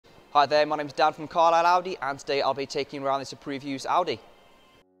Hi there, my name is Dan from Carlisle Audi, and today I'll be taking you around this approved used Audi.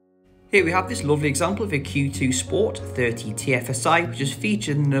 Here we have this lovely example of a Q2 Sport 30 TFSI, which is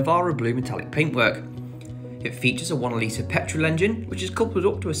featured in the Navarra blue metallic paintwork. It features a 1 litre petrol engine, which is coupled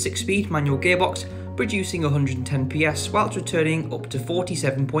up to a 6-speed manual gearbox, producing 110 PS whilst returning up to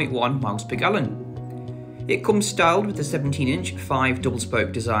 47.1 miles per gallon. It comes styled with the 17-inch 5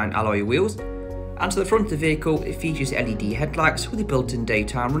 double-spoke design alloy wheels, and to the front of the vehicle it features LED headlights with the built-in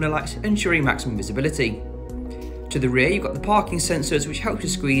daytime runner lights ensuring maximum visibility. To the rear you've got the parking sensors which help you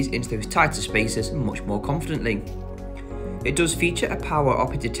squeeze into those tighter spaces much more confidently. It does feature a power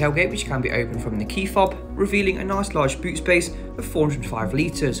operated tailgate which can be opened from the key fob, revealing a nice large boot space of 405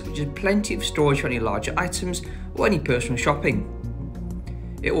 litres, which is plenty of storage for any larger items or any personal shopping.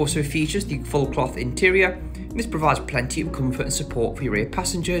 It also features the full cloth interior. This provides plenty of comfort and support for your rear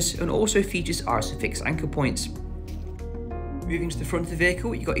passengers and also features ISOFIX anchor points. Moving to the front of the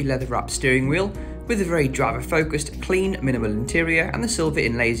vehicle, you've got your leather wrapped steering wheel with a very driver focused, clean, minimal interior and the silver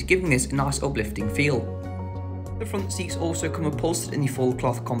inlays giving this a nice uplifting feel. The front seats also come upholstered in the full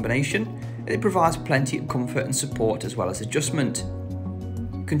cloth combination and it provides plenty of comfort and support as well as adjustment.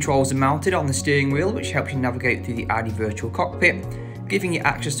 Controls are mounted on the steering wheel which helps you navigate through the Audi virtual cockpit, giving you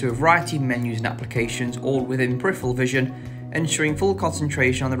access to a variety of menus and applications all within peripheral vision, ensuring full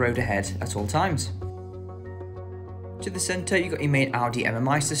concentration on the road ahead at all times. To the centre you've got your main Audi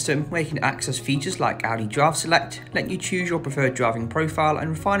MMI system where you can access features like Audi Drive Select, letting you choose your preferred driving profile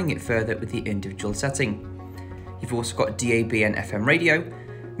and refining it further with the individual setting. You've also got DAB and FM radio,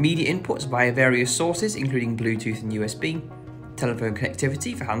 media inputs via various sources including Bluetooth and USB, telephone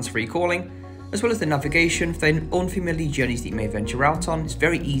connectivity for hands-free calling, as well as the navigation for unfamiliar journeys that you may venture out on. It's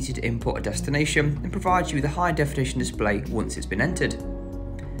very easy to input a destination and provides you with a high definition display once it's been entered.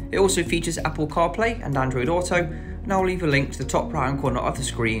 It also features Apple CarPlay and Android Auto, and I'll leave a link to the top right hand corner of the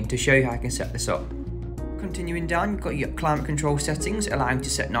screen to show you how you can set this up. Continuing down, you've got your climate control settings allowing you to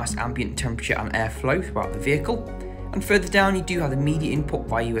set nice ambient temperature and airflow throughout the vehicle. And further down you do have the media input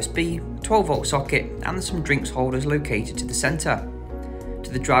via USB, 12 volt socket, and there's some drinks holders located to the centre. To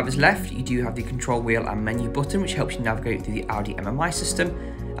the driver's left you do have the control wheel and menu button which helps you navigate through the Audi MMI system,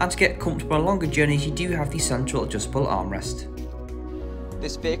 and to get comfortable on longer journeys you do have the central adjustable armrest.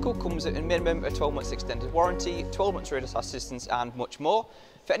 This vehicle comes at a minimum of 12 months extended warranty, 12 months roadside assistance and much more.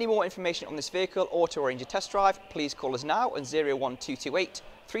 For any more information on this vehicle or to arrange a test drive, please call us now on 01228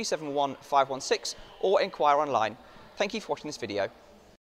 371 516 or inquire online. Thank you for watching this video.